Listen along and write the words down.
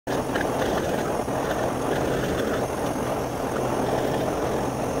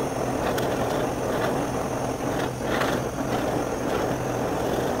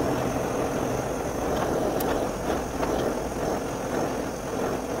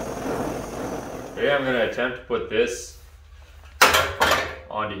Today I'm going to attempt to put this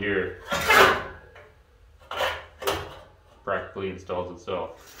onto here. Practically installs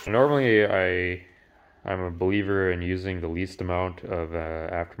itself. Normally I'm a believer in using the least amount of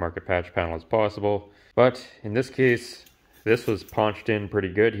aftermarket patch panel as possible, but in this case this was punched in pretty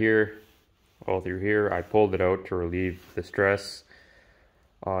good here, all through here. I pulled it out to relieve the stress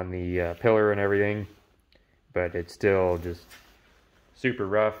on the pillar and everything, but it's still just super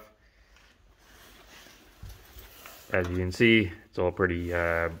rough. As you can see, it's all pretty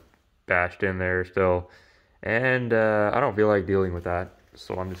bashed in there still, and I don't feel like dealing with that,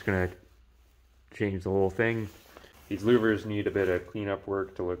 so I'm just gonna change the whole thing. These louvers need a bit of cleanup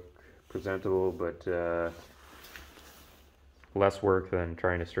work to look presentable, but less work than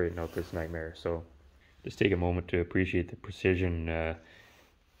trying to straighten out this nightmare. So just take a moment to appreciate the precision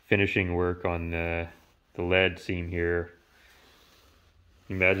finishing work on the lead seam here.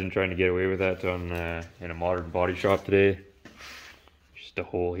 Imagine trying to get away with that on in a modern body shop today. Just a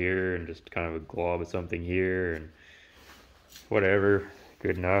hole here and just kind of a glob of something here and whatever,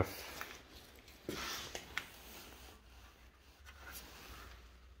 good enough.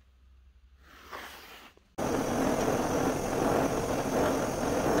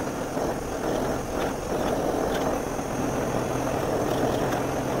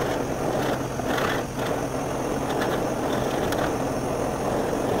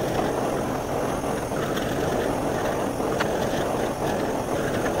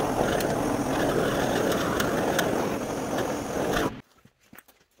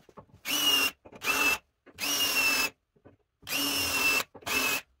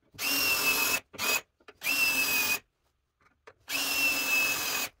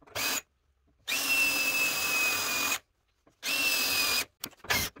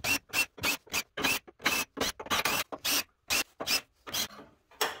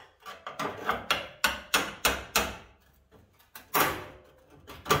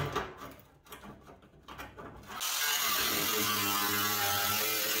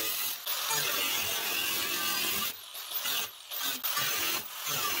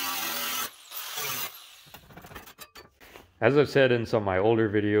 As I've said in some of my older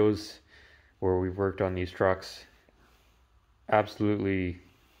videos where we've worked on these trucks, absolutely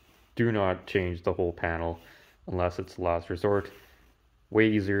do not change the whole panel unless it's the last resort. Way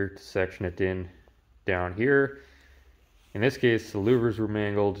easier to section it in down here. In this case, the louvers were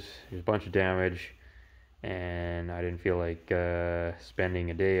mangled, there's a bunch of damage, and I didn't feel like spending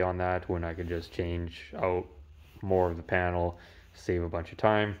a day on that when I could just change out more of the panel, save a bunch of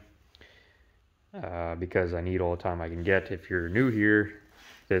time. Because I need all the time I can get. If you're new here,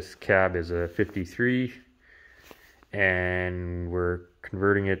 this cab is a 53 and we're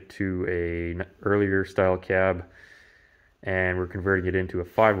converting it to an earlier style cab, and we're converting it into a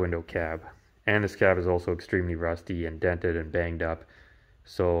 5-window cab, and this cab is also extremely rusty and dented and banged up,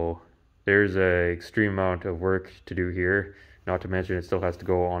 so there's an extreme amount of work to do here, not to mention it still has to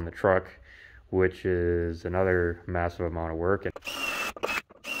go on the truck, which is another massive amount of work.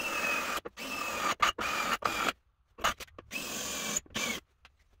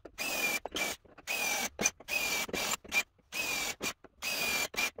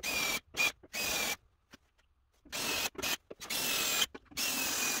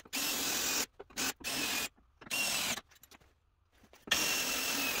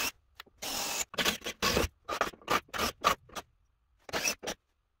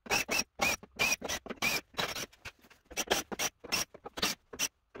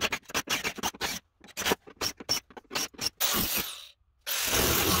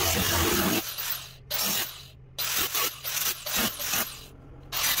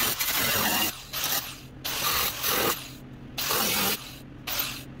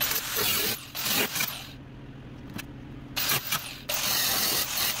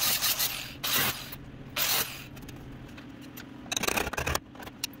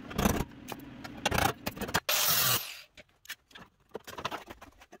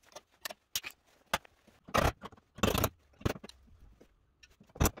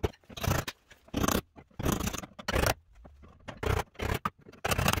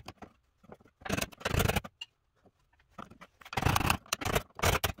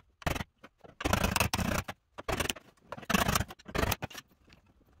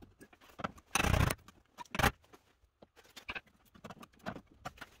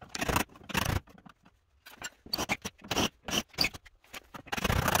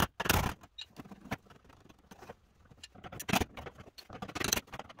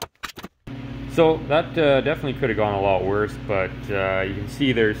 So that definitely could have gone a lot worse, but you can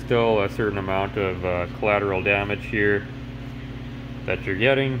see there's still a certain amount of collateral damage here that you're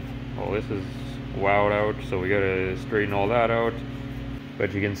getting. Oh, this is wowed out, so we gotta straighten all that out.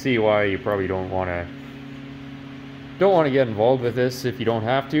 But you can see why you probably don't want to get involved with this if you don't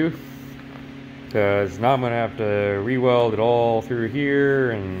have to, because now I'm gonna have to re-weld it all through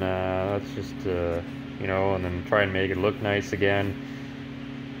here, and that's just you know, and then try and make it look nice again.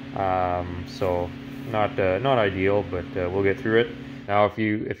 So not ideal, but we'll get through it. Now if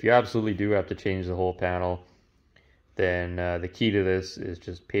you absolutely do have to change the whole panel, then the key to this is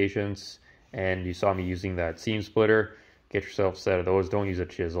just patience. And you saw me using that seam splitter. Get yourself a set of those. Don't use a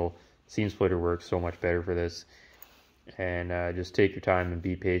chisel. Seam splitter works so much better for this. And just take your time and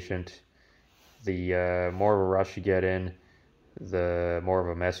be patient. The more of a rush you get in, the more of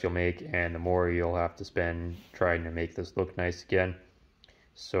a mess you'll make, and the more you'll have to spend trying to make this look nice again.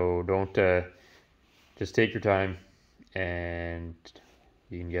 So don't, just take your time and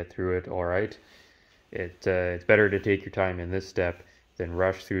you can get through it all right. It's better to take your time in this step than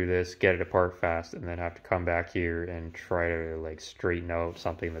rush through this, get it apart fast, and then have to come back here and try to like straighten out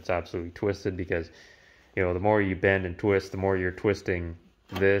something that's absolutely twisted, because you know, the more you bend and twist, the more you're twisting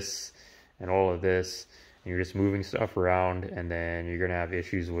this and all of this, and you're just moving stuff around, and then you're gonna have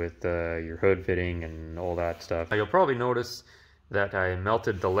issues with your hood fitting and all that stuff. Now, you'll probably notice that I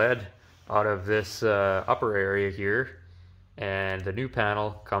melted the lead out of this upper area here, and the new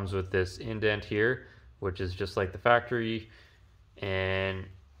panel comes with this indent here, which is just like the factory. And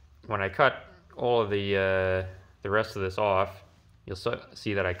when I cut all of the rest of this off, you'll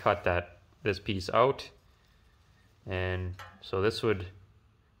see that I cut this piece out. And so this would,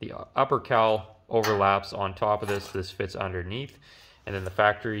 the upper cowl overlaps on top of this fits underneath, and then the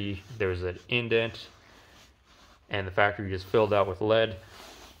factory, there's an indent, and the factory just filled that with lead.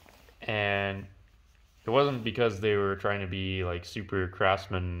 And it wasn't because they were trying to be like super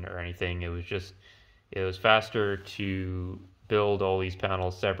craftsman or anything. It was just, it was faster to build all these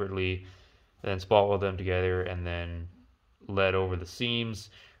panels separately, then spot weld them together, and then lead over the seams,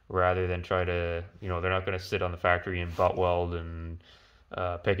 rather than try to, you know, they're not going to sit on the factory and butt weld and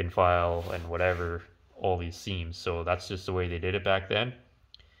pick and file and whatever all these seams. So that's just the way they did it back then.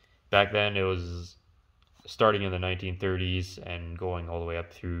 Back then it was starting in the 1930s and going all the way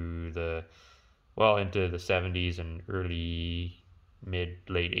up through the, well, into the 70s and early late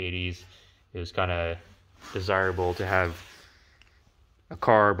 80s. It was kind of desirable to have a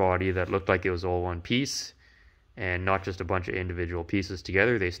car body that looked like it was all one piece and not just a bunch of individual pieces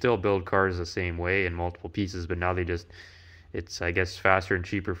together. They still build cars the same way in multiple pieces, but now they just, it's, I guess, faster and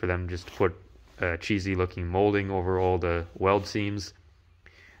cheaper for them just to put cheesy looking molding over all the weld seams,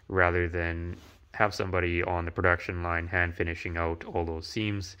 rather than have somebody on the production line hand finishing out all those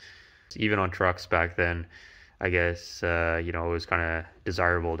seams. Even on trucks back then, I guess, you know, it was kind of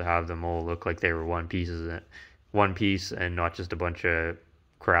desirable to have them all look like they were one piece and not just a bunch of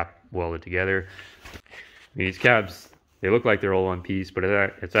crap welded together. I mean, these cabs, they look like they're all one piece, but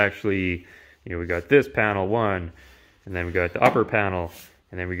it's actually, you know, we got this panel one, and then we got the upper panel,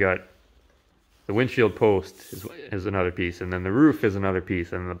 and then we got the windshield post is another piece, and then the roof is another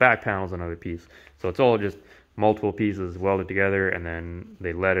piece, and the back panel is another piece. So it's all just multiple pieces welded together, and then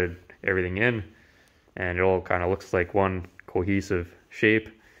they leaded everything in, and it all kind of looks like one cohesive shape.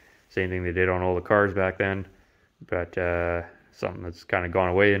 Same thing they did on all the cars back then, but something that's kind of gone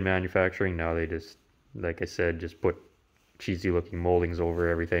away in manufacturing. Now they just, like I said, just put cheesy looking moldings over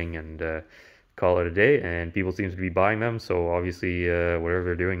everything and call it a day, and people seem to be buying them, so obviously whatever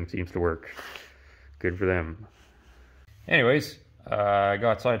they're doing seems to work. Good for them. Anyways, I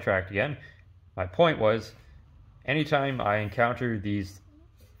got sidetracked again. My point was, anytime I encounter these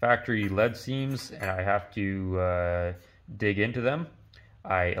factory lead seams and I have to dig into them,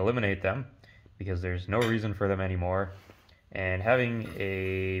 I eliminate them because there's no reason for them anymore. And having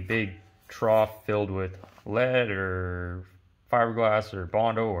a big trough filled with lead or fiberglass or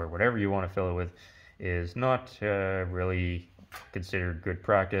Bondo or whatever you want to fill it with is not really considered good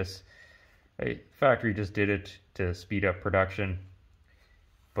practice. A factory just did it to speed up production,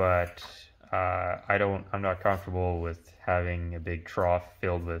 but I'm not comfortable with having a big trough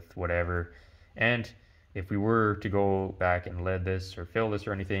filled with whatever. And if we were to go back and lead this or fill this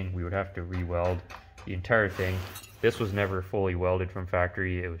or anything, we would have to re-weld the entire thing. This was never fully welded from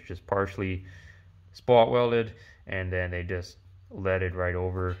factory. It was just partially spot welded, and then they just leaded right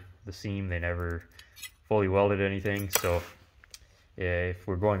over the seam. They never fully welded anything. So if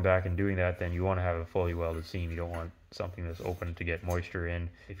we're going back and doing that, then you want to have a fully welded seam. You don't want something that's open to get moisture in.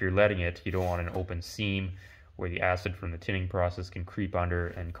 If you're leading it, you don't want an open seam where the acid from the tinning process can creep under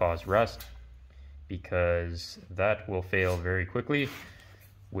and cause rust, because that will fail very quickly,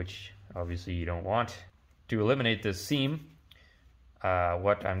 which obviously you don't want. To eliminate this seam,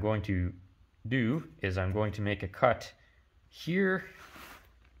 what I'm going to do is I'm going to make a cut here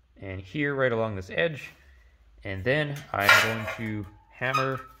and here right along this edge, and then I'm going to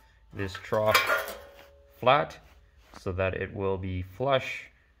hammer this trough flat so that it will be flush.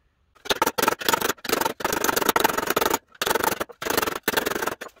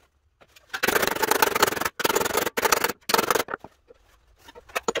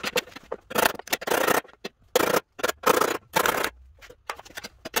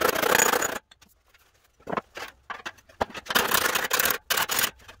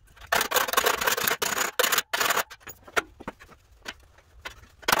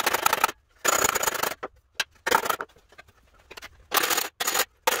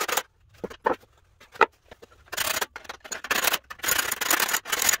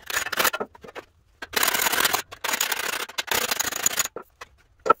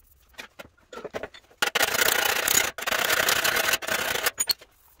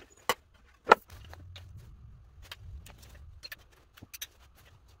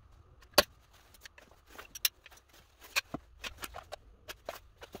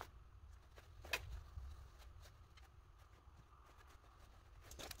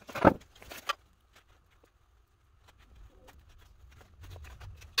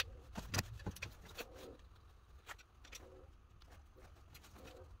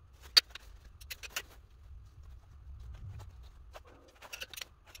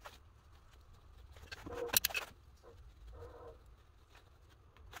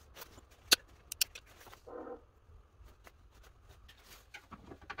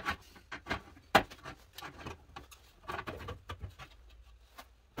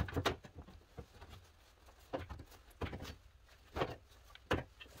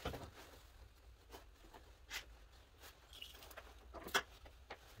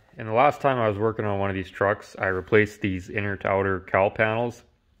 And the last time I was working on one of these trucks, I replaced these inner to outer cowl panels.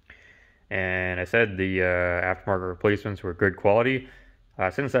 And I said the aftermarket replacements were good quality.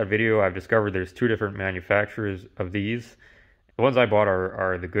 Since that video, I've discovered there's two different manufacturers of these. The ones I bought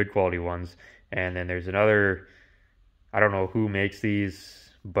are the good quality ones. And then there's another, I don't know who makes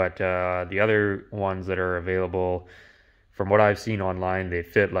these, but the other ones that are available, from what I've seen online, they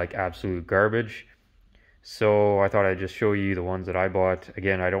fit like absolute garbage. So I thought I'd just show you the ones that I bought.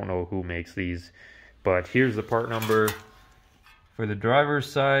 Again, I don't know who makes these, but here's the part number for the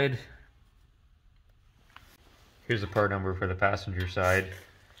driver's side. Here's the part number for the passenger side.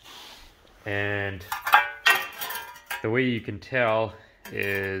 And the way you can tell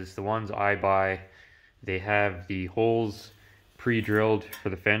is the ones I buy, they have the holes pre-drilled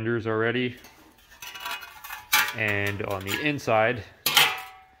for the fenders already. And on the inside,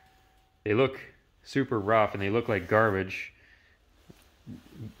 they look super rough and they look like garbage.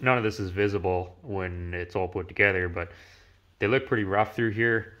 None of this is visible when it's all put together, but they look pretty rough through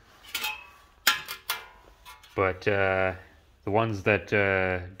here. But the ones that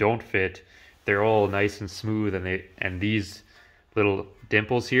don't fit, they're all nice and smooth, and these little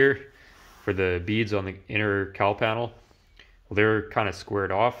dimples here for the beads on the inner cowl panel, well, they're kind of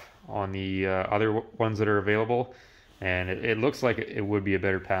squared off on the other ones that are available, and it looks like it would be a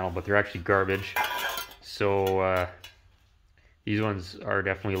better panel, but they're actually garbage. So these ones are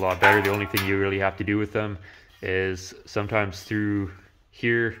definitely a lot better. The only thing you really have to do with them is sometimes through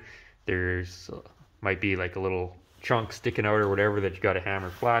here there's might be like a little chunk sticking out or whatever that you got to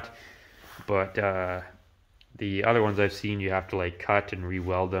hammer flat. But the other ones I've seen, you have to like cut and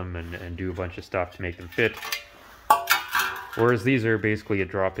re-weld them and do a bunch of stuff to make them fit. Whereas these are basically a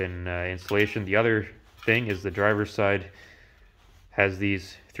drop-in installation. The other thing is the driver's side has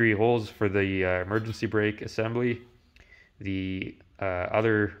these 3 holes for the emergency brake assembly. The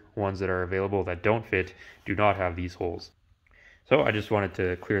other ones that are available that don't fit do not have these holes. So I just wanted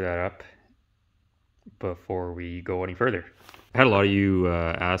to clear that up before we go any further. I had a lot of you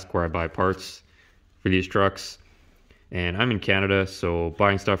ask where I buy parts for these trucks, and I'm in Canada, so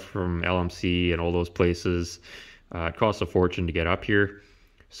buying stuff from LMC and all those places, it costs a fortune to get up here.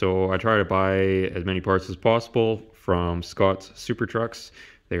 So I try to buy as many parts as possible from Scott's Super Trucks.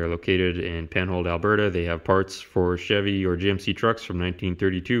 They are located in Penhold, Alberta. They have parts for Chevy or GMC trucks from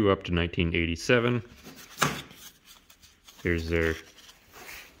 1932 up to 1987. Here's their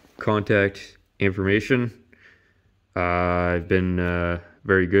contact information. I've been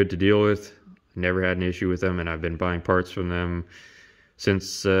very good to deal with. Never had an issue with them, and I've been buying parts from them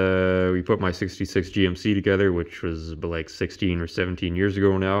since we put my 66 GMC together, which was like 16 or 17 years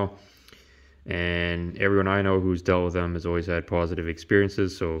ago now. And everyone I know who's dealt with them has always had positive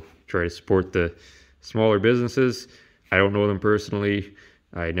experiences, so try to support the smaller businesses. I don't know them personally.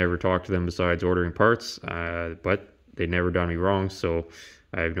 I never talk to them besides ordering parts, but They never done me wrong, so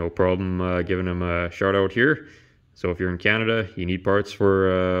I have no problem giving them a shout out here. So if you're in Canada, you need parts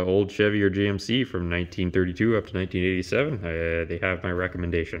for old Chevy or GMC from 1932 up to 1987, they have my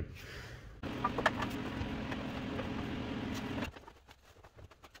recommendation.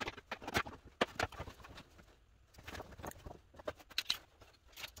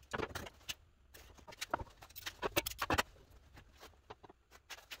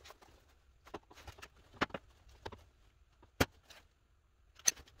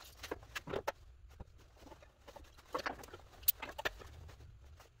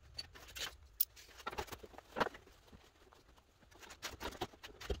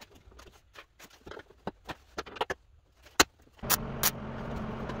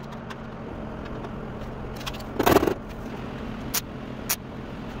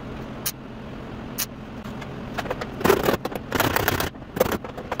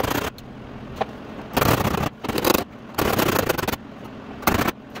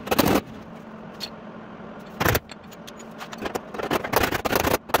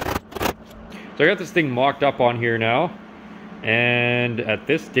 So I got this thing mocked up on here now, and at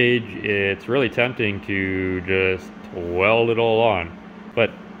this stage it's really tempting to just weld it all on, but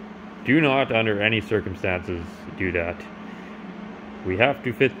do not under any circumstances do that. We have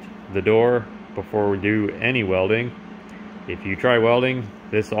to fit the door before we do any welding. If you try welding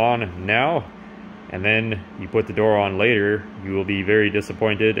this on now and then you put the door on later, you will be very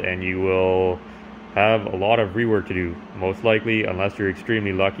disappointed and you will have a lot of rework to do, most likely, unless you're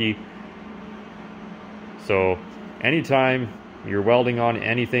extremely lucky. So anytime you're welding on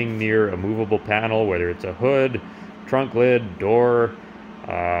anything near a movable panel, whether it's a hood, trunk lid, door,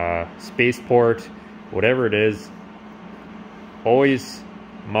 spaceport, whatever it is, always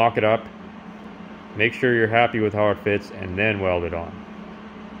mock it up, make sure you're happy with how it fits, and then weld it on.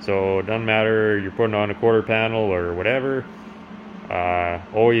 So it doesn't matter you're putting on a quarter panel or whatever,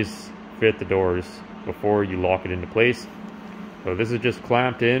 always fit the doors before you lock it into place. So this is just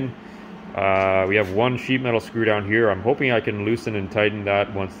clamped in. We have one sheet metal screw down here. I'm hoping I can loosen and tighten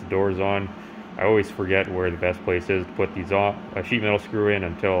that once the door's on. I always forget where the best place is to put these on, a sheet metal screw in,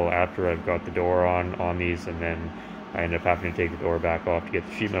 until after I've got the door on these, and then I end up having to take the door back off to get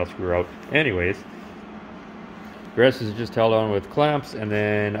the sheet metal screw out. Anyways, the rest is just held on with clamps, and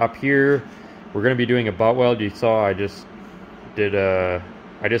then up here we're going to be doing a butt weld. You saw I just did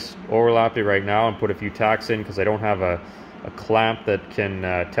I just overlapped it right now and put a few tacks in because I don't have a clamp that can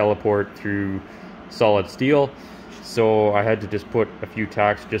teleport through solid steel, so I had to just put a few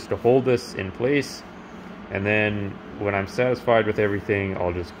tacks just to hold this in place, and then when I'm satisfied with everything,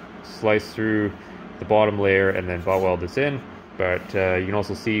 I'll just slice through the bottom layer and then butt weld this in. But you can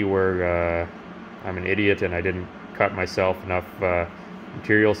also see where I'm an idiot and I didn't cut myself enough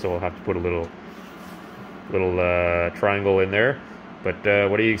material, so I'll have to put a little triangle in there. But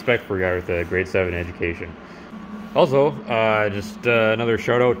what do you expect for a guy with a grade 7 education? Also, just another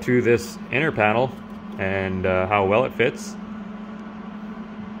shout out to this inner panel and how well it fits.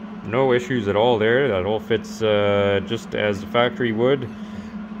 No issues at all there. That all fits just as the factory would,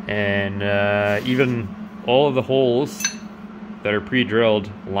 and even all of the holes that are pre-drilled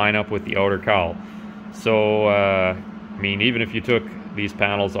line up with the outer cowl. So I mean, even if you took these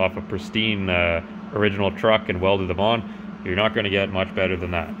panels off a pristine original truck and welded them on, you're not going to get much better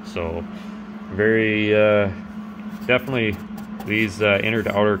than that. So very definitely, these inner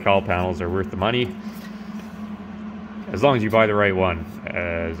to outer cowl panels are worth the money, as long as you buy the right one.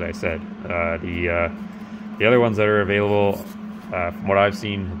 As I said, the other ones that are available, from what I've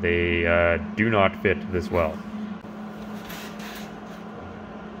seen, they do not fit this well.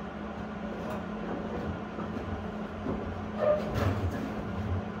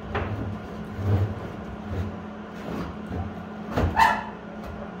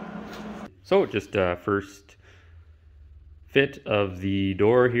 So just first fit of the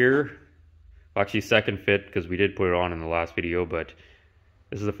door here. Actually second fit, because we did put it on in the last video, but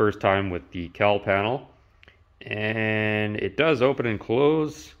this is the first time with the cowl panel. And it does open and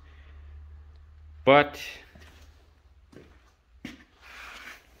close, but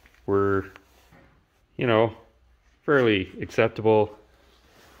we're, you know, fairly acceptable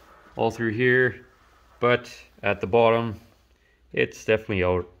all through here. But at the bottom, it's definitely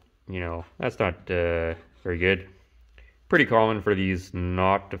out, you know, that's not very good. Pretty common for these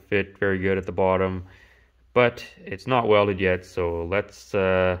not to fit very good at the bottom, but it's not welded yet, so let's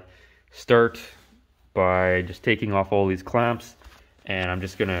start by just taking off all these clamps, and I'm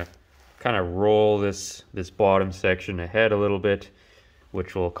just gonna kind of roll this bottom section ahead a little bit,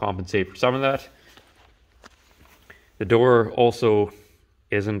 which will compensate for some of that. The door also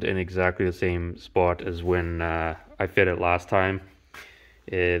isn't in exactly the same spot as when I I fit it last time.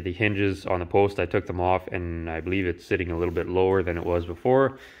 The hinges on the post, I took them off, and I believe it's sitting a little bit lower than it was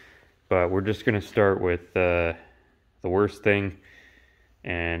before. But we're just going to start with the worst thing,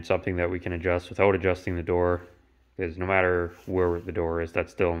 and something that we can adjust without adjusting the door, because no matter where the door is,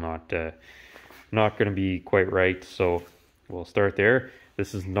 that's still not going to be quite right. So we'll start there.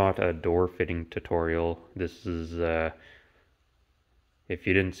 This is not a door fitting tutorial. This is if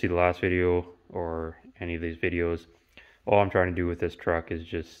you didn't see the last video or any of these videos, all I'm trying to do with this truck is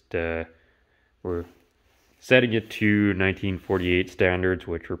just we're setting it to 1948 standards,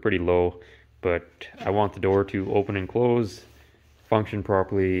 which were pretty low, but I want the door to open and close, function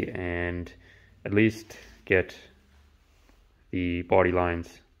properly, and at least get the body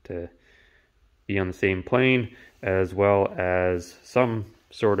lines to be on the same plane, as well as some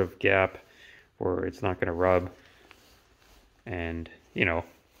sort of gap where it's not going to rub. And you know,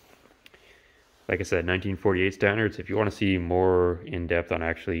 like I said, 1948 standards. If you want to see more in depth on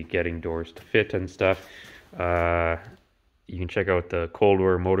actually getting doors to fit and stuff, you can check out the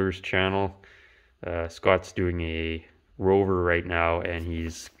Coldware Motors channel. Scott's doing a Rover right now, and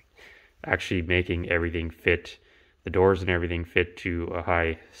he's actually making everything fit, the doors and everything fit to a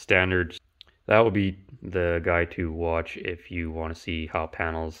high standard. That will be the guy to watch if you want to see how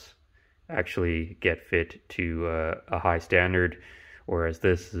panels actually get fit to a high standard, whereas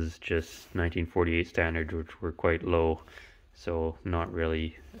this is just 1948 standards, which were quite low. So not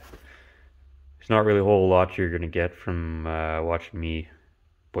really, there's not really a whole lot you're going to get from watching me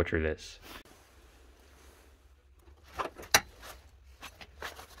butcher this.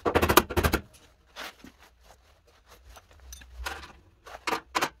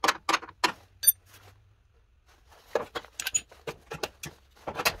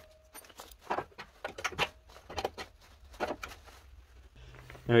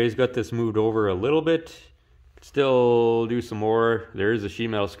 Now he's got this moved over a little bit. Still do some more. There is a sheet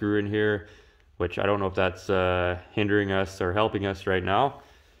metal screw in here, which I don't know if that's hindering us or helping us right now,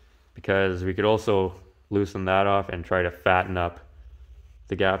 because we could also loosen that off and try to fatten up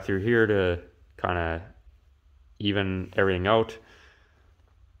the gap through here to kind of even everything out.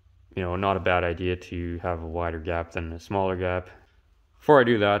 You know, not a bad idea to have a wider gap than a smaller gap. Before I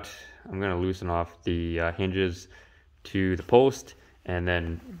do that, I'm going to loosen off the hinges to the post, and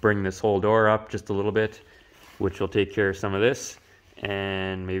then bring this whole door up just a little bit, which will take care of some of this,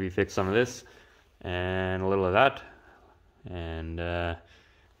 and maybe fix some of this, and a little of that, and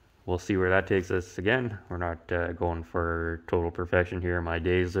we'll see where that takes us. Again, we're not going for total perfection here. My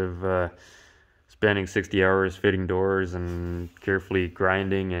days of spending 60 hours fitting doors and carefully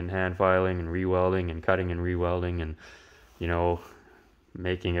grinding and hand filing and re-welding and cutting and re-welding and, you know,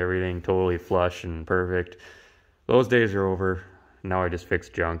 making everything totally flush and perfect, those days are over. Now I just fix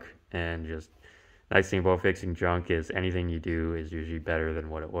junk, and just nice thing about fixing junk is anything you do is usually better than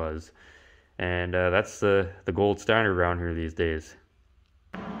what it was, and that's the gold standard around here these days.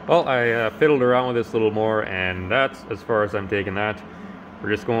 Well, I fiddled around with this a little more, and that's as far as I'm taking that. We're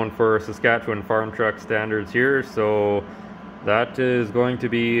just going for Saskatchewan farm truck standards here, so that is going to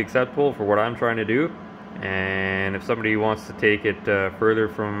be acceptable for what I'm trying to do. And if somebody wants to take it further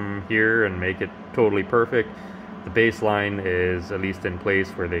from here and make it totally perfect, the baseline is at least in place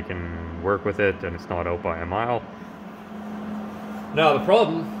where they can work with it, and it's not out by a mile. Now the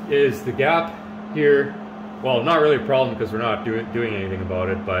problem is the gap here. Well, not really a problem because we're not doing anything about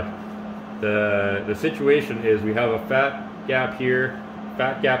it, but the situation is we have a fat gap here,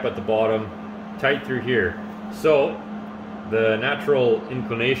 fat gap at the bottom, tight through here. So the natural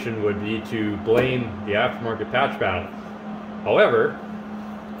inclination would be to blame the aftermarket patch panel. However,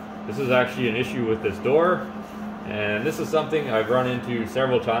 this is actually an issue with this door. And this is something I've run into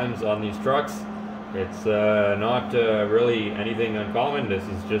several times on these trucks. It's not really anything uncommon. This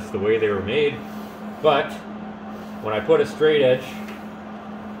is just the way they were made. But when I put a straight edge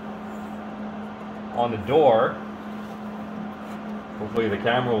on the door, hopefully the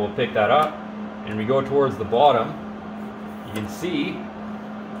camera will pick that up, and we go towards the bottom, you can see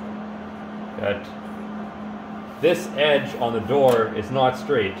that this edge on the door is not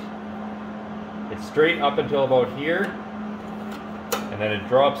straight. It's straight up until about here, and then it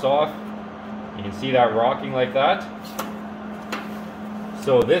drops off. You can see that rocking like that.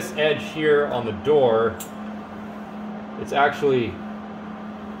 So this edge here on the door, it's actually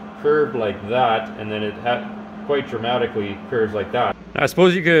curved like that, and then it quite dramatically curves like that. Now, I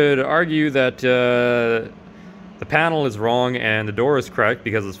suppose you could argue that the panel is wrong and the door is correct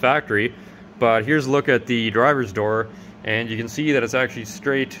because it's factory, but here's a look at the driver's door, and you can see that it's actually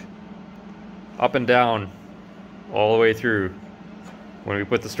straight up and down all the way through. when we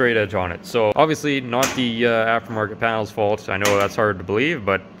put the straight edge on it. So obviously not the aftermarket panel's fault. I know that's hard to believe,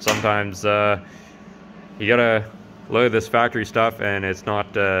 but sometimes you gotta look at this factory stuff and it's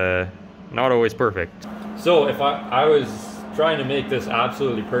not always perfect. So if I was trying to make this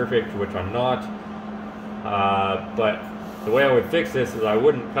absolutely perfect, which I'm not, but the way I would fix this is I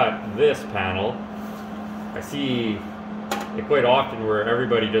wouldn't cut this panel. I see it quite often where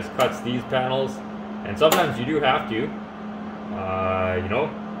everybody just cuts these panels, and sometimes you do have to, you know,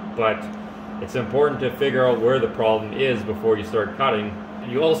 but it's important to figure out where the problem is before you start cutting.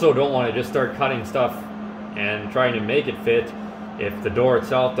 You also don't want to just start cutting stuff and trying to make it fit if the door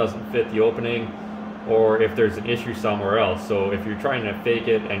itself doesn't fit the opening, or if there's an issue somewhere else. So if you're trying to fake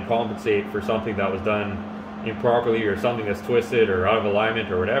it and compensate for something that was done improperly, or something that's twisted or out of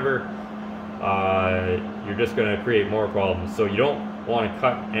alignment or whatever, you're just going to create more problems. So you don't want to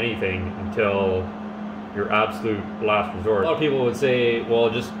cut anything until your absolute last resort. A lot of people would say, well,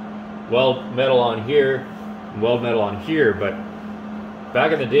 just weld metal on here, weld metal on here, but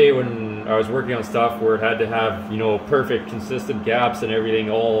back in the day when I was working on stuff where it had to have, you know, perfect consistent gaps and everything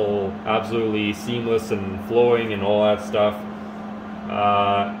all absolutely seamless and flowing and all that stuff,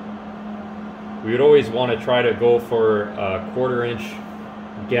 we would always want to try to go for a 1/4 inch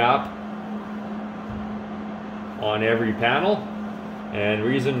gap on every panel. And the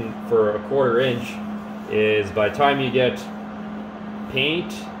reason for a 1/4 inch is by the time you get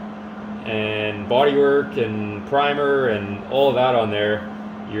paint and bodywork and primer and all of that on there,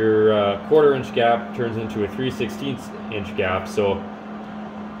 your 1/4 inch gap turns into a 3/16 inch gap. So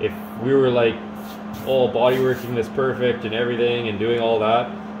if we were like all bodyworking this perfect and everything and doing all that,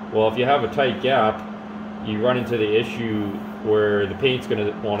 well, if you have a tight gap, you run into the issue where the paint's going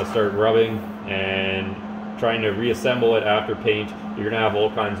to want to start rubbing, and trying to reassemble it after paint, you're going to have all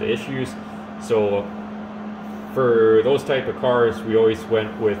kinds of issues. So for those type of cars, we always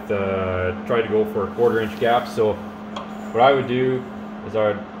went with try to go for a 1/4 inch gap. So what I would do is I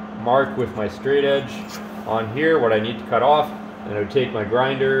would mark with my straight edge on here what I need to cut off, and I would take my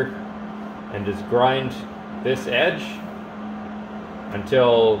grinder and just grind this edge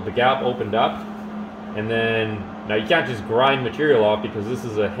until the gap opened up. And then, now you can't just grind material off because this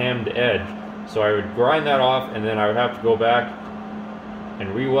is a hemmed edge, so I would grind that off, and then I would have to go back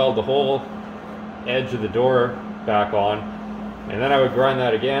and re-weld the whole edge of the door back on, and then I would grind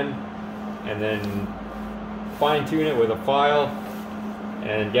that again, and then fine-tune it with a file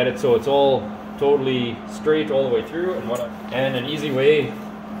and get it so it's all totally straight all the way through. And an easy way,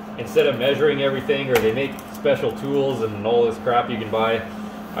 instead of measuring everything, or they make special tools and all this crap you can buy,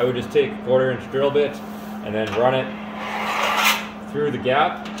 I would just take a 1/4 inch drill bit and then run it through the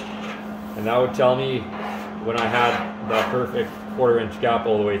gap, and that would tell me when I had that perfect 1/4 inch gap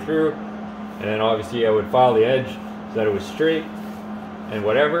all the way through. And then obviously I would file the edge so that it was straight and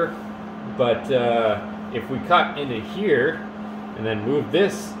whatever. But if we cut into here and then move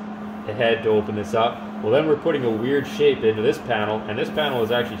this ahead to open this up, well, then we're putting a weird shape into this panel, and this panel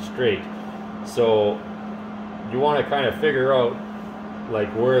is actually straight. So you want to kind of figure out like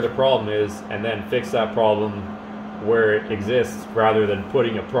where the problem is, and then fix that problem where it exists, rather than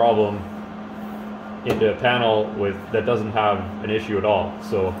putting a problem into a panel that doesn't have an issue at all.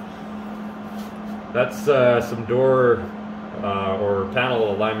 So that's some door or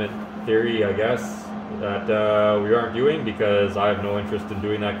panel alignment theory, I guess, that we aren't doing, because I have no interest in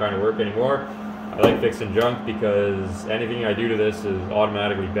doing that kind of work anymore. I like fixing junk because anything I do to this is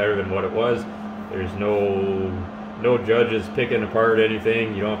automatically better than what it was. There's no judges picking apart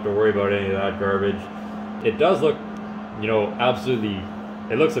anything. You don't have to worry about any of that garbage. It does look, you know, absolutely,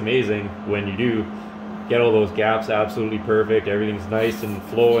 it looks amazing when you do get all those gaps absolutely perfect. Everything's nice and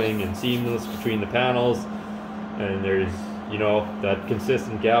flowing and seamless between the panels, and there's, you know, that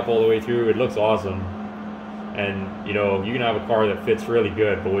consistent gap all the way through. It looks awesome. And you know, you can have a car that fits really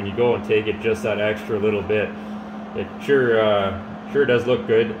good, but when you go and take it just that extra little bit, it sure does look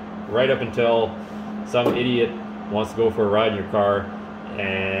good, right up until some idiot wants to go for a ride in your car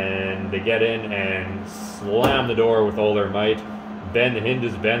and they get in and slam the door with all their might, bend the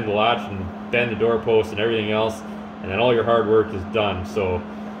hinges, bend the latch, and bend the door post and everything else, and then all your hard work is done. So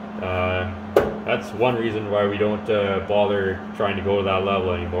that's one reason why we don't bother trying to go to that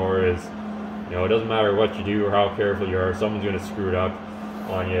level anymore. Is, you know, it doesn't matter what you do or how careful you are, someone's going to screw it up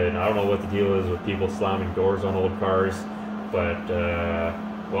on you. And I don't know what the deal is with people slamming doors on old cars, but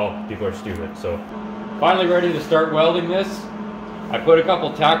well, people are stupid. So finally ready to start welding this. I put a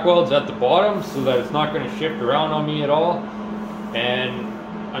couple tack welds at the bottom so that it's not going to shift around on me at all, and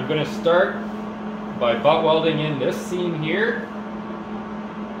I'm going to start by butt welding in this seam here.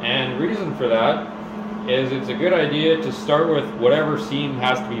 And the reason for that is it's a good idea to start with whatever seam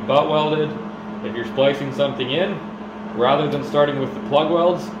has to be butt welded if you're splicing something in, rather than starting with the plug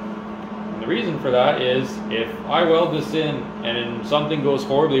welds. And the reason for that is if I weld this in and something goes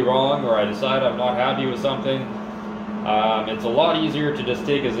horribly wrong, or I decide I'm not happy with something, it's a lot easier to just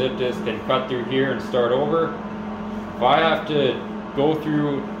take a zip disc and cut through here and start over. If I have to go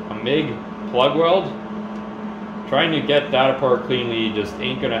through a MIG plug weld, trying to get that apart cleanly just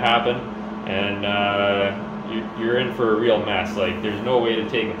ain't gonna happen, and you're in for a real mess. Like, there's no way to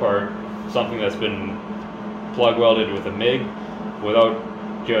take apart something that's been plug welded with a MIG without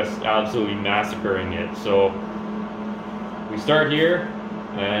just absolutely massacring it. So we start here,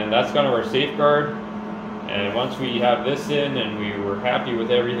 and that's kind of our safeguard. And once we have this in and we were happy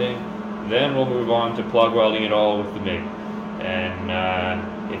with everything, then we'll move on to plug welding it all with the MIG.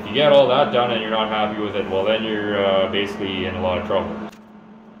 And if you get all that done and you're not happy with it, well, then you're basically in a lot of trouble.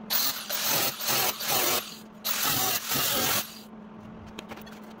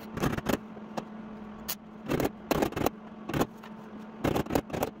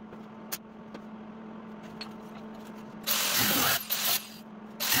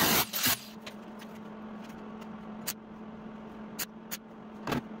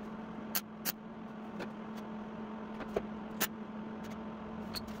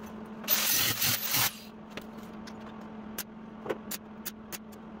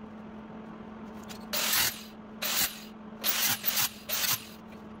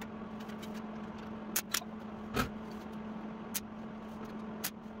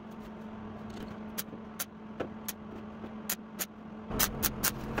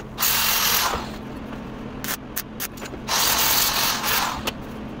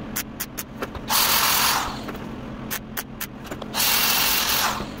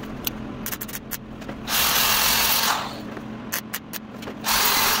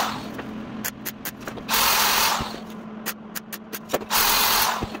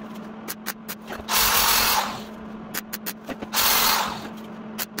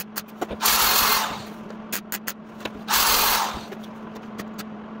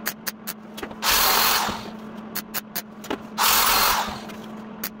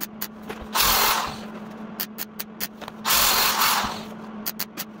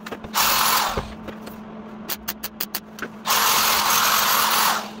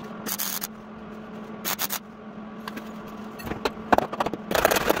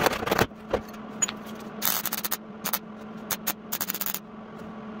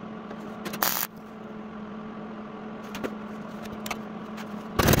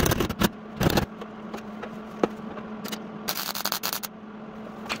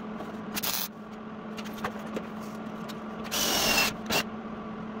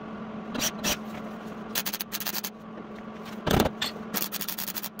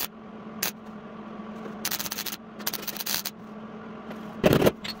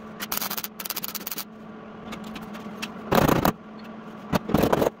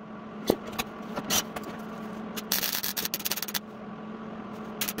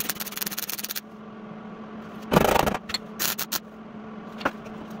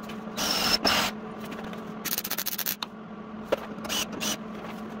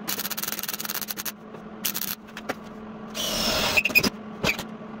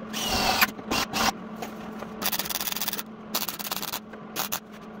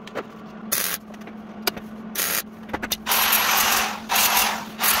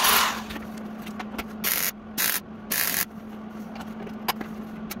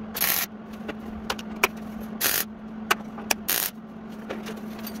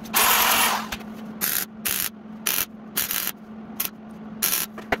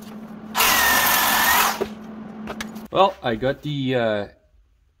 Well, I got the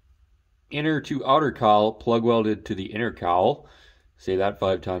inner to outer cowl plug welded to the inner cowl. Say that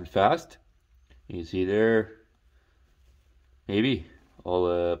 5 times fast. You see there, maybe all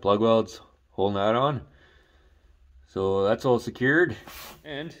the plug welds holding that on. So that's all secured.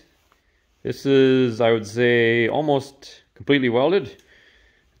 And this is, I would say, almost completely welded.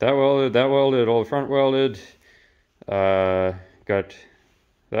 That welded, all the front welded. Got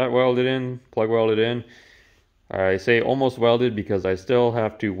that welded in, plug welded in. I say almost welded because I still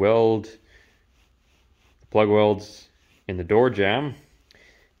have to weld the plug welds in the door jamb,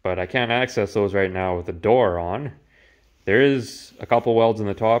 but I can't access those right now with the door on. There is a couple welds in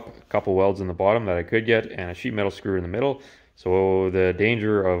the top, a couple welds in the bottom that I could get, and a sheet metal screw in the middle. So the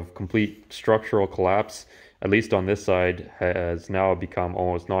danger of complete structural collapse, at least on this side, has now become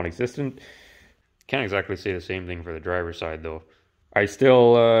almost non-existent. Can't exactly say the same thing for the driver's side though. I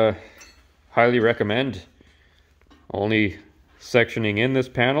still highly recommend only sectioning in this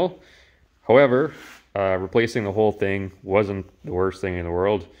panel. However, Replacing the whole thing wasn't the worst thing in the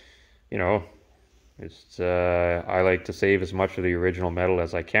world. You know, I like to save as much of the original metal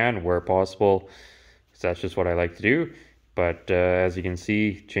as I can where possible, because that's just what I like to do. But as you can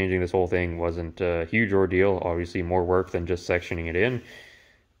see, changing this whole thing wasn't a huge ordeal. Obviously more work than just sectioning it in,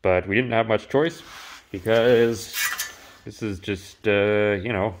 but we didn't have much choice because this is just,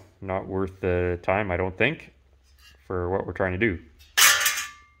 you know, not worth the time, I don't think, for what we're trying to do.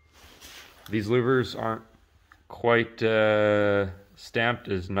 These louvers aren't quite stamped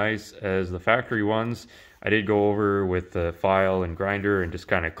as nice as the factory ones. I did go over with the file and grinder and just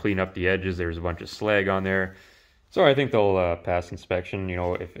kind of clean up the edges. There's a bunch of slag on there. So I think they'll pass inspection. You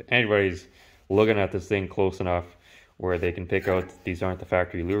know, if anybody's looking at this thing close enough where they can pick out that these aren't the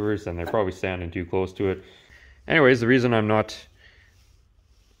factory louvers, then they're probably standing too close to it. Anyways, the reason I'm not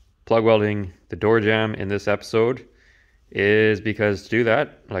plug welding the door jamb in this episode is because to do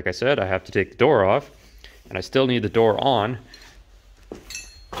that, like I said, I have to take the door off, and I still need the door on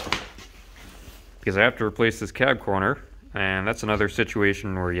because I have to replace this cab corner, and that's another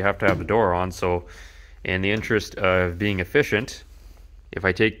situation where you have to have the door on. So in the interest of being efficient, if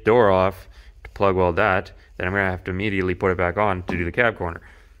I take the door off to plug weld that, then I'm going to have to immediately put it back on to do the cab corner.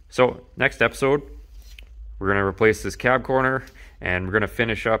 So next episode, we're going to replace this cab corner, and we're going to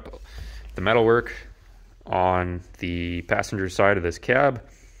finish up the metal work on the passenger side of this cab.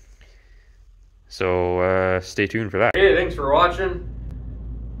 So stay tuned for that. Hey, thanks for watching,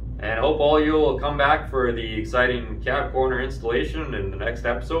 and I hope all you will come back for the exciting cab corner installation in the next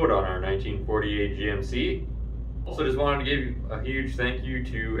episode on our 1948 GMC. Also just wanted to give a huge thank you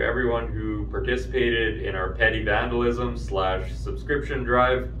to everyone who participated in our petty vandalism / subscription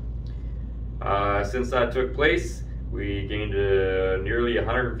drive. Since that took place, we gained nearly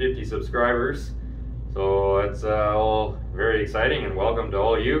 150 subscribers. So it's all very exciting, and welcome to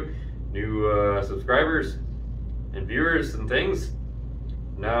all you new subscribers and viewers and things.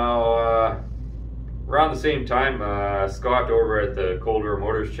 Now, around the same time, Scott over at the Cold War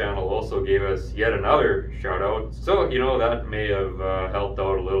Motors channel also gave us yet another shout out. So, you know, that may have helped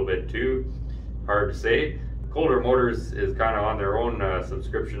out a little bit too. Hard to say. Cold War Motors is kind of on their own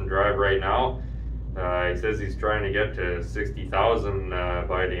subscription drive right now. He says he's trying to get to 60,000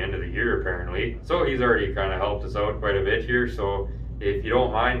 by the end of the year, apparently. So he's already kind of helped us out quite a bit here. So if you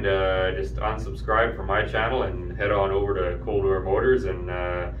don't mind, just unsubscribe from my channel and head on over to Cold War Motors and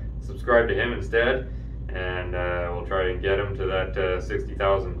subscribe to him instead. And we'll try and get him to that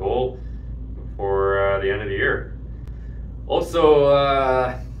 60,000 goal before the end of the year.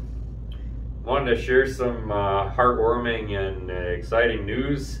 Also, wanted to share some heartwarming and exciting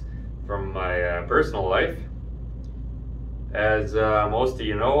news from my personal life. As most of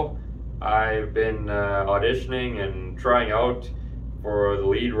you know, I've been auditioning and trying out for the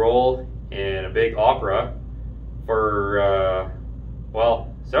lead role in a big opera for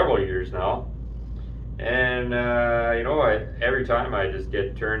well, several years now. And you know, every time I just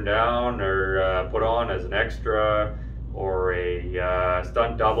get turned down or put on as an extra or a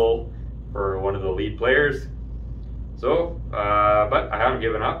stunt double for one of the lead players. So but I haven't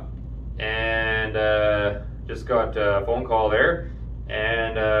given up, and just got a phone call there,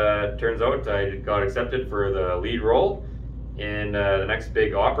 and turns out I got accepted for the lead role in the next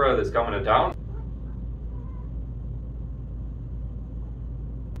big opera that's coming to town.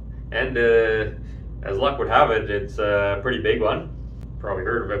 And as luck would have it, it's a pretty big one. Probably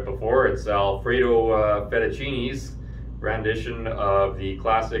heard of it before. It's Alfredo Fettuccini's rendition of the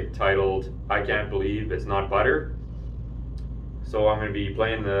classic titled "I Can't Believe It's Not Butter." So I'm going to be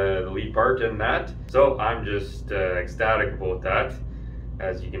playing the lead part in that. So I'm just ecstatic about that,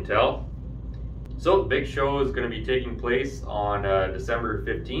 as you can tell. So the big show is going to be taking place on December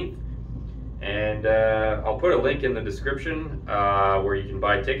 15th. And I'll put a link in the description where you can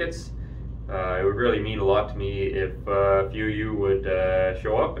buy tickets. It would really mean a lot to me if a few of you would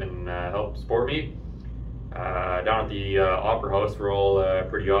show up and help support me. Down at the Opera House, we're all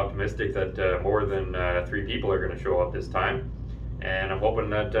pretty optimistic that more than 3 people are going to show up this time. And I'm hoping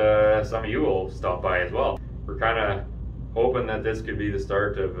that some of you will stop by as well. We're kind of hoping that this could be the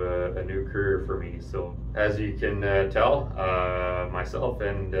start of a new career for me. So as you can tell, myself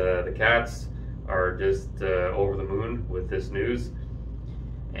and the cats are just over the moon with this news.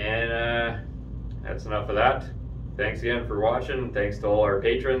 And that's enough of that. Thanks again for watching. Thanks to all our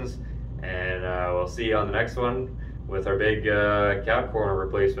patrons. And we'll see you on the next one with our big cab corner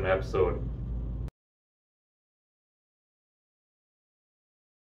replacement episode.